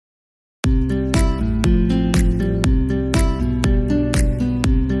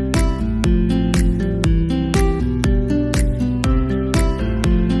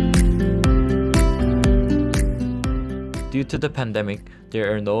Due to the pandemic,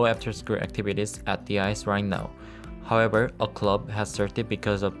 there are no after-school activities at the ICE right now. However, a club has started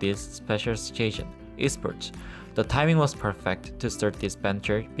because of this special situation, Esports. The timing was perfect to start this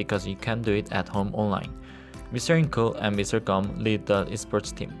venture because you can do it at home online. Mr. Inkle and Mr. Gum lead the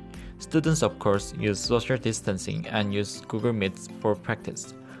esports team. Students of course use social distancing and use Google Meets for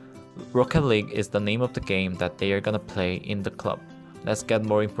practice. Rocket League is the name of the game that they are gonna play in the club. Let's get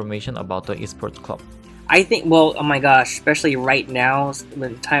more information about the esports club. I think, well, oh my gosh, especially right now, in the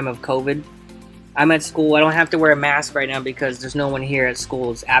time of COVID, I'm at school. I don't have to wear a mask right now because there's no one here at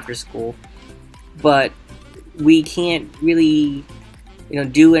school. It's after school. But we can't really,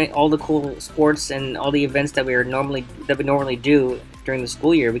 do all the cool sports and all the events that we normally do during the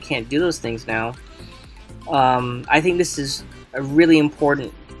school year. We can't do those things now. I think this is a really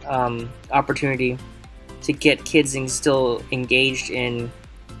important opportunity to get kids and still engaged in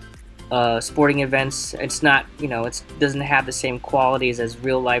sporting events. It's not, it doesn't have the same qualities as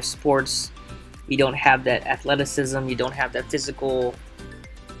real life sports. You don't have that athleticism. You don't have that physical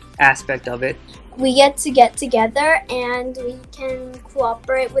aspect of it. We get together and we can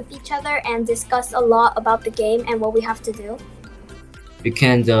cooperate with each other and discuss a lot about the game and what we have to do. We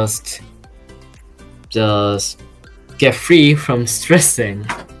can just get free from stressing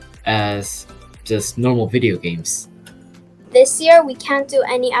as just normal video games. This year we can't do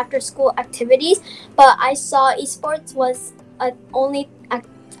any after-school activities, but I saw esports was only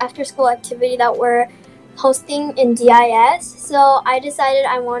after-school activity that we're hosting in DIS, so I decided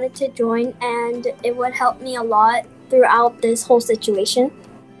I wanted to join and it would help me a lot throughout this whole situation.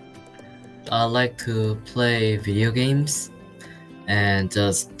 I like to play video games and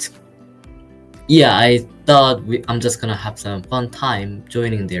I thought I'm just gonna have some fun time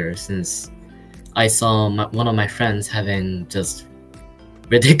joining there since I saw one of my friends having just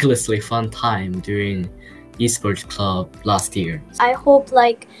ridiculously fun time during esports club last year. I hope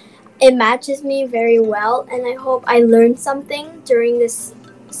it matches me very well, and I hope I learned something during this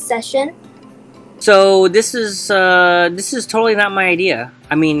session. So this is totally not my idea.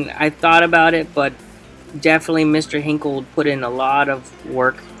 I mean, I thought about it, but definitely Mr. Hinkle put in a lot of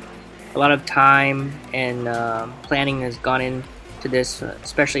work, a lot of time, and planning has gone into this,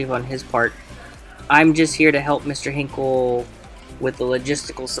 especially on his part. I'm just here to help Mr. Hinkle with the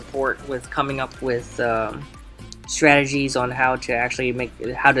logistical support, with coming up with strategies on how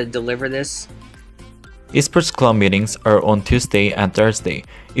to deliver this. Esports club meetings are on Tuesday and Thursday.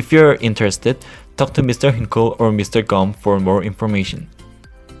 If you're interested, talk to Mr. Hinkle or Mr. Gum for more information.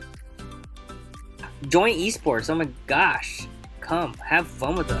 Join esports, oh my gosh, come have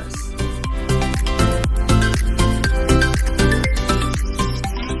fun with us.